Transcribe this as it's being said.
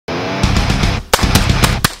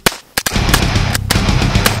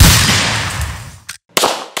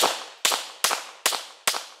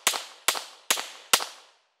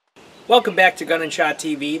Welcome back to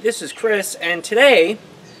Gun&ShotTV. This is Chris, and today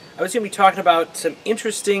I was going to be talking about some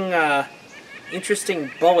interesting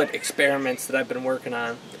bullet experiments that I've been working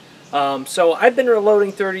on. So I've been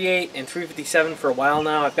reloading 38 and 357 for a while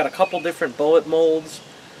now. I've got a couple different bullet molds.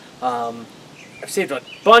 I've saved a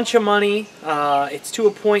bunch of money. It's to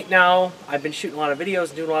a point now. I've been shooting a lot of videos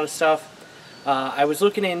and doing a lot of stuff. I was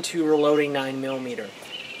looking into reloading 9mm.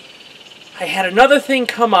 I had another thing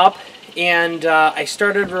come up, and I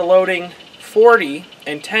started reloading 40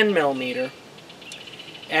 and 10mm.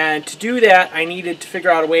 And to do that, I needed to figure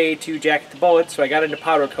out a way to jacket the bullets, so I got into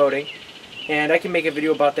powder coating. And I can make a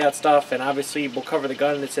video about that stuff, and obviously we'll cover the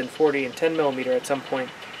gun that's in 40 and 10mm at some point.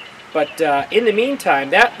 But in the meantime,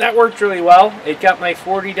 that worked really well. It got my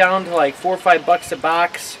 40 down to like $4 or $5 a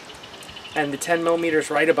box, and the 10mm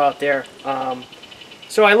right about there.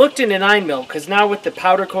 So I looked into 9mm, because now with the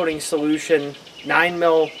powder coating solution,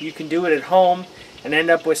 9mm, you can do it at home and end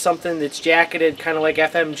up with something that's jacketed, kind of like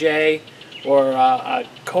FMJ or a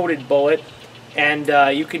coated bullet, and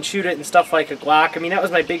you can shoot it in stuff like a Glock. I mean, that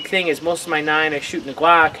was my big thing, is most of my 9 I shoot in a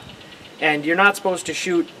Glock, and you're not supposed to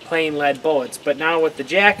shoot plain lead bullets. But now with the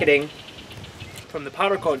jacketing from the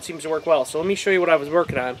powder coat, it seems to work well. So let me show you what I was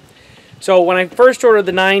working on. So when I first ordered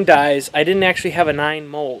the 9 dies, I didn't actually have a 9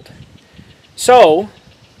 mold. So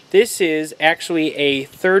this is actually a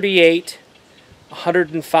 38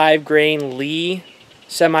 105 grain Lee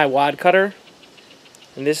semi-wad cutter,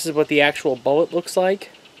 and this is what the actual bullet looks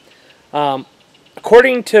like.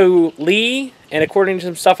 According to Lee and according to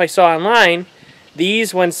some stuff I saw online,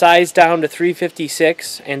 these, when sized down to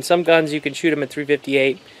 356, and some guns you can shoot them at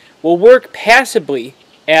 358, will work passably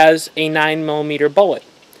as a 9mm bullet.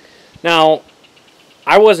 Now,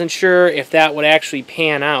 I wasn't sure if that would actually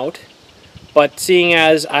pan out, but seeing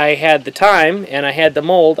as I had the time and I had the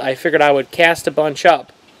mold, I figured I would cast a bunch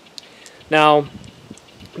up. Now,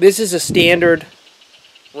 this is a standard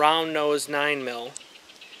round nose 9mm.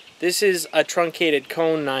 This is a truncated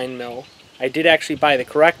cone 9mm. I did actually buy the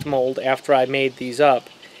correct mold after I made these up.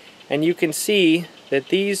 And you can see that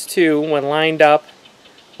these two, when lined up,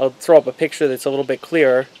 I'll throw up a picture that's a little bit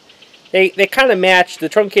clearer, they kind of match. The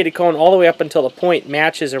truncated cone all the way up until the point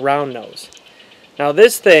matches a round nose. Now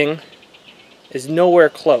this thing is nowhere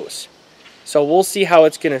close, so we'll see how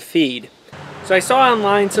it's going to feed. So I saw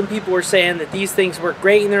online some people were saying that these things work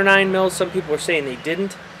great in their 9mm, some people were saying they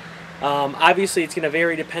didn't. Obviously it's going to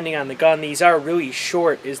vary depending on the gun. These are really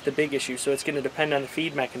short is the big issue, so it's going to depend on the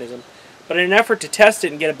feed mechanism. But in an effort to test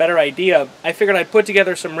it and get a better idea, I figured I'd put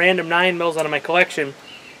together some random 9mm out of my collection,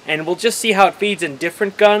 and we'll just see how it feeds in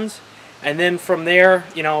different guns. And then from there,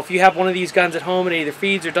 you know, if you have one of these guns at home and it either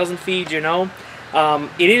feeds or doesn't feed, you know.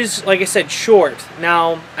 It is, like I said, short.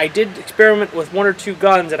 Now, I did experiment with 1 or 2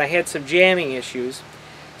 guns and I had some jamming issues.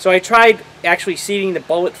 So I tried actually seating the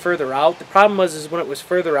bullet further out. The problem was when it was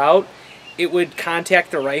further out, it would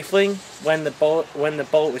contact the rifling when the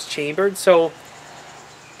bullet was chambered. So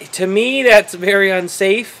to me, that's very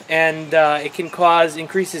unsafe, and it can cause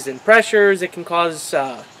increases in pressures. It can cause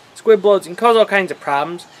squib loads. It can cause all kinds of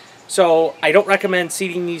problems. So I don't recommend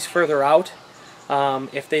seating these further out.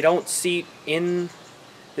 If they don't seat in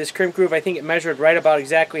this crimp groove, I think it measured right about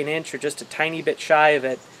exactly 1 inch or just a tiny bit shy of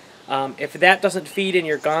it. If that doesn't feed in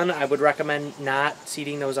your gun, I would recommend not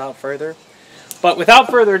seating those out further. But without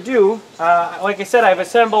further ado, like I said, I've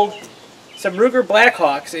assembled some Ruger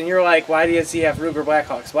Blackhawks, and you're like, why do you have Ruger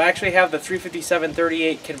Blackhawks? Well, I actually have the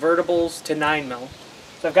 357-38 convertibles to 9mm.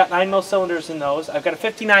 So I've got 9mm cylinders in those. I've got a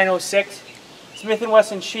 5906 Smith &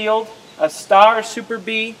 Wesson Shield, a Star Super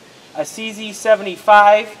B, a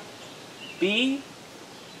CZ75B,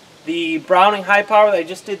 the Browning High Power that I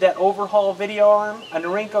just did that overhaul video on, a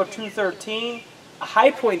Norinco 213, a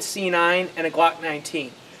High Point C9, and a Glock 19.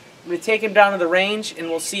 I'm going to take them down to the range and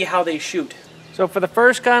we'll see how they shoot. So for the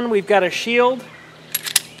first gun, we've got a Shield.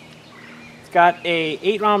 It's got a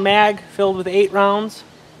 8-round mag filled with 8 rounds,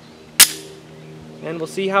 and we'll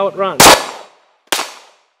see how it runs.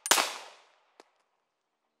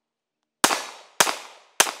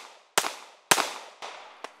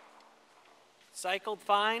 Cycled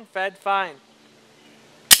fine, fed fine.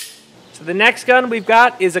 So the next gun we've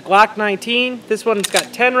got is a Glock 19. This one's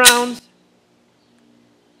got 10 rounds.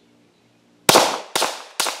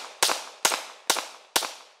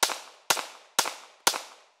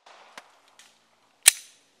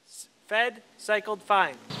 Fed, cycled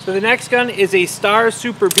fine. So the next gun is a Star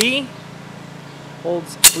Super B.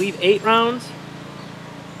 Holds, I believe, 8 rounds.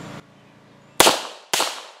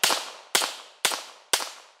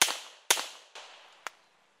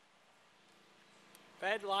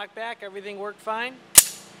 Fed, lock back, everything worked fine.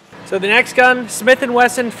 So the next gun, Smith &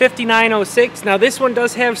 Wesson 5906. Now this one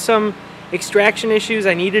does have some extraction issues.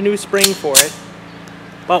 I need a new spring for it.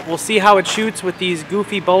 But we'll see how it shoots with these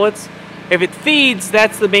goofy bullets. If it feeds,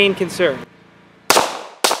 that's the main concern.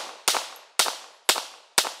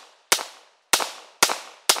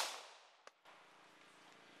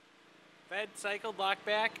 Fed, cycled, locked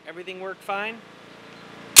back, everything worked fine.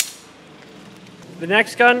 The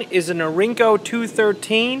next gun is a Norinco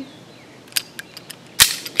 213.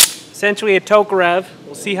 Essentially a Tokarev.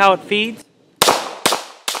 We'll see how it feeds.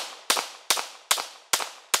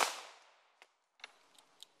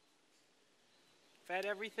 Fed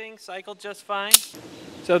everything, cycled just fine.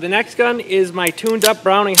 So the next gun is my tuned up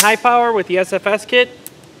Browning high power with the SFS kit.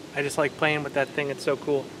 I just like playing with that thing, it's so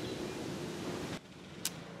cool.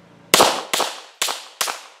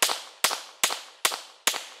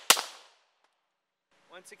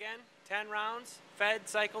 Once again, 10 rounds, fed,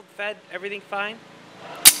 cycled, fed, everything fine.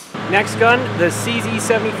 Next gun, the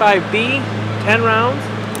CZ75B, 10 rounds.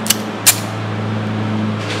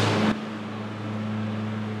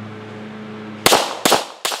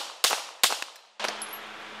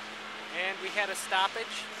 And we had a stoppage.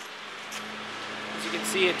 As you can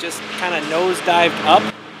see, it just kind of nosedived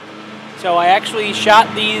up. So I actually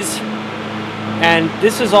shot these, and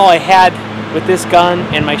this is all I had with this gun,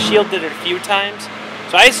 and my Shield did it a few times.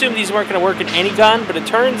 So I assumed these weren't going to work in any gun, but it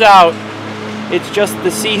turns out it's just the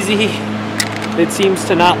CZ that seems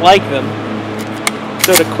to not like them.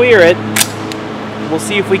 So to clear it, we'll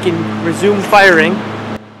see if we can resume firing.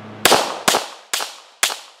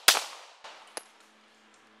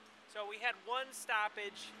 So we had one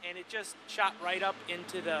stoppage, and it just shot right up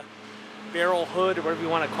into the barrel hood, or whatever you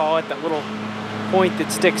want to call it, that little point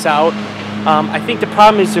that sticks out. I think the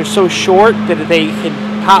problem is they're so short that they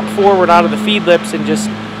can pop forward out of the feed lips and just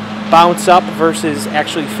bounce up versus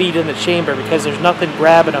actually feed in the chamber, because there's nothing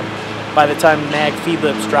grabbing them by the time the mag feed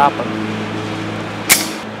lips drop them.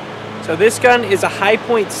 So this gun is a High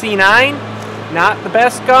Point C9, not the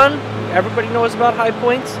best gun. Everybody knows about High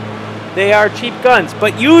Points. They are cheap guns,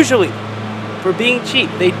 but usually, for being cheap,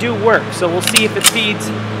 they do work. So we'll see if it feeds.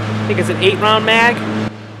 I think it's an 8-round mag.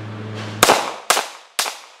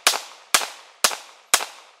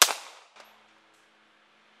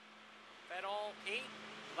 Fed all 8,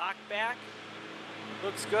 locked back,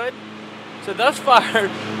 looks good. So thus far,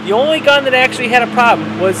 the only gun that actually had a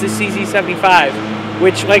problem was the CZ75,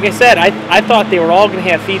 which, like I said, I thought they were all going to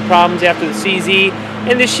have feed problems after the CZ,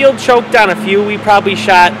 and the Shield choked on a few. We probably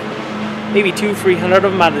shot maybe 200-300 of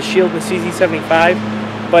them out of the Shield and the CZ75,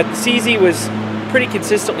 but the CZ was pretty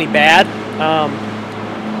consistently bad.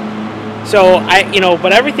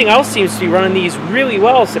 But everything else seems to be running these really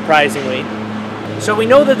well, surprisingly. So we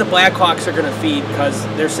know that the Blackhawks are going to feed because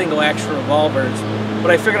they're single action revolvers, but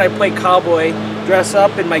I figured I'd play cowboy, dress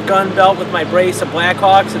up in my gun belt with my brace of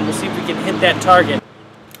Blackhawks, and we'll see if we can hit that target.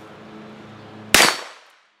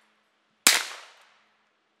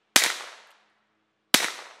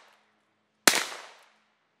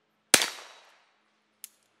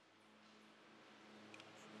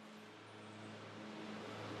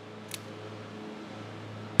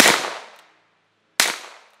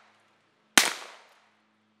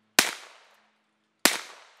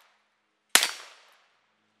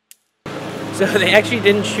 So they actually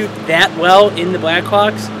didn't shoot that well in the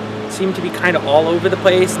Blackhawks. Seemed to be kind of all over the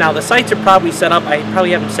place. Now the sights are probably set up. I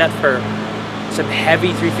probably have them set for some heavy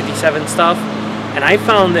 357 stuff. And I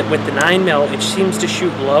found that with the 9mm, it seems to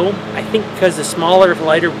shoot low. I think because the smaller,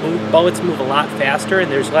 lighter bullets move a lot faster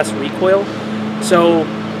and there's less recoil. So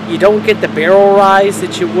you don't get the barrel rise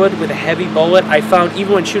that you would with a heavy bullet. I found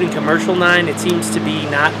even when shooting commercial 9, it seems to be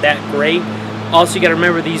not that great. Also, you got to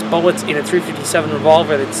remember these bullets in a 357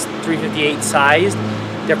 revolver that's 358 sized,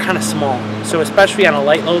 they're kind of small. So especially on a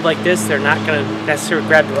light load like this, they're not going to necessarily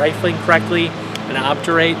grab the rifling correctly and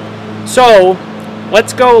obturate. So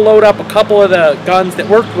let's go load up a couple of the guns that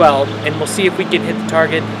worked well, and we'll see if we can hit the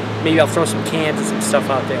target. Maybe I'll throw some cans and some stuff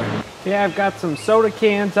out there. Yeah, I've got some soda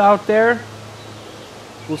cans out there.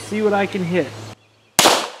 We'll see what I can hit.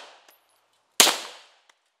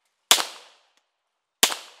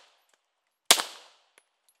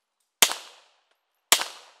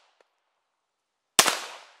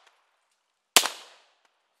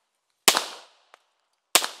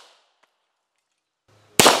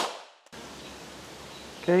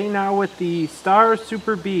 Okay, now with the Star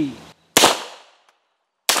Super B.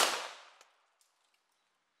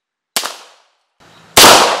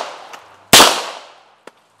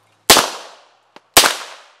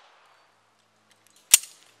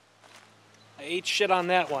 I ate shit on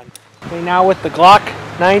that one. Okay, now with the Glock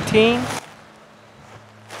 19.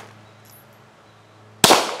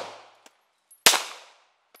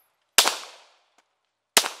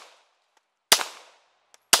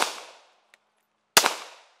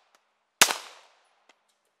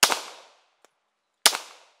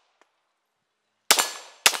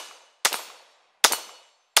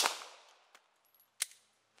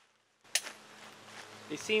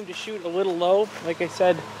 They seem to shoot a little low. Like I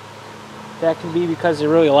said, that can be because they're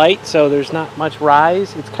really light, so there's not much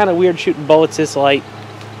rise. It's kind of weird shooting bullets this light.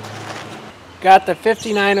 Got the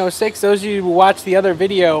 5906. Those of you who watched the other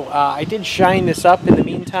video, I did shine this up in the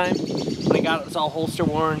meantime. When I got it, it was all holster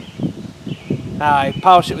worn. I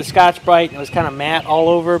polished it with Scotch-Brite, and it was kind of matte all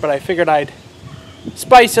over, but I figured I'd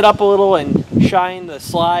spice it up a little and shine the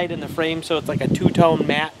slide and the frame so it's like a two-tone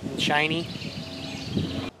matte and shiny.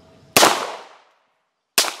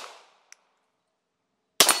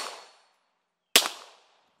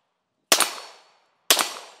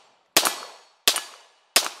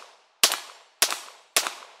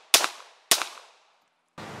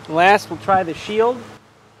 Last, we'll try the Shield.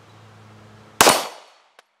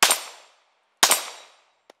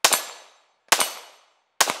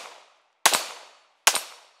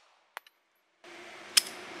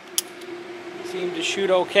 Seemed to shoot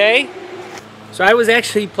okay. So I was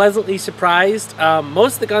actually pleasantly surprised.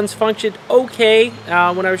 Most of the guns functioned okay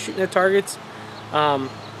when I was shooting at targets.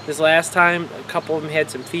 This last time, a couple of them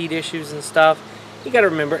had some feed issues and stuff. You got to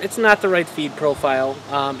remember, it's not the right feed profile.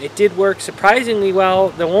 It did work surprisingly well.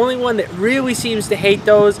 The only one that really seems to hate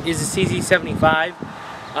those is the CZ75.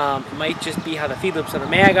 It might just be how the feed loops on the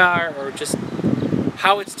mag are, or just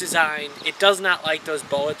how it's designed. It does not like those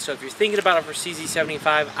bullets, so if you're thinking about it for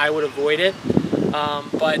CZ75, I would avoid it.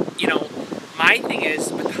 But, you know, my thing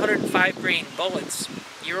is, with 105 grain bullets,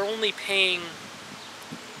 you're only paying,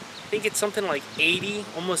 I think it's something like 80,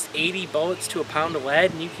 almost 80 bullets to a pound of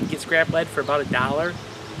lead, and you can get scrap lead for about $1.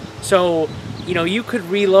 So, you know, you could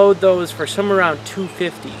reload those for somewhere around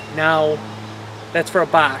 $2.50. Now, that's for a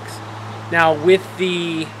box. Now, with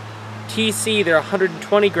the TC, they're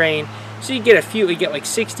 120 grain, so you get a few, you get like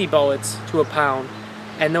 60 bullets to a pound,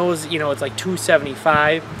 and those, you know, it's like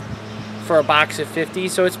 $2.75 for a box of 50.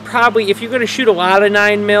 So it's probably, if you're going to shoot a lot of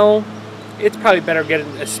 9mm, it's probably better getting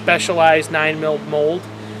a specialized 9mm mold.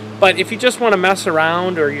 But if you just want to mess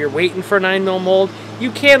around, or you're waiting for a 9mm mold,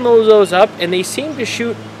 you can load those up, and they seem to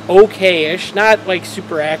shoot okay-ish. Not like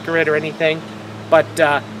super accurate or anything, but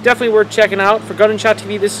definitely worth checking out. For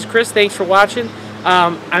Gun&ShotTV, this is Chris. Thanks for watching.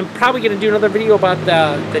 I'm probably going to do another video about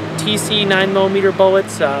the TC 9mm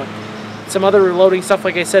bullets, some other reloading stuff.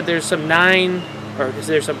 Like I said, there's some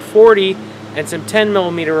 40 and some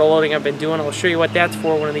 10mm reloading I've been doing. I'll show you what that's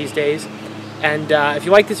for one of these days. And if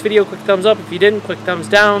you like this video, click thumbs up. If you didn't, click thumbs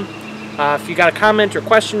down. If you got a comment or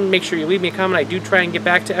question, make sure you leave me a comment. I do try and get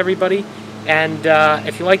back to everybody. And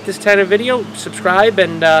if you like this kind of video, subscribe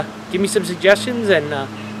and give me some suggestions, and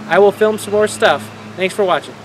I will film some more stuff. Thanks for watching.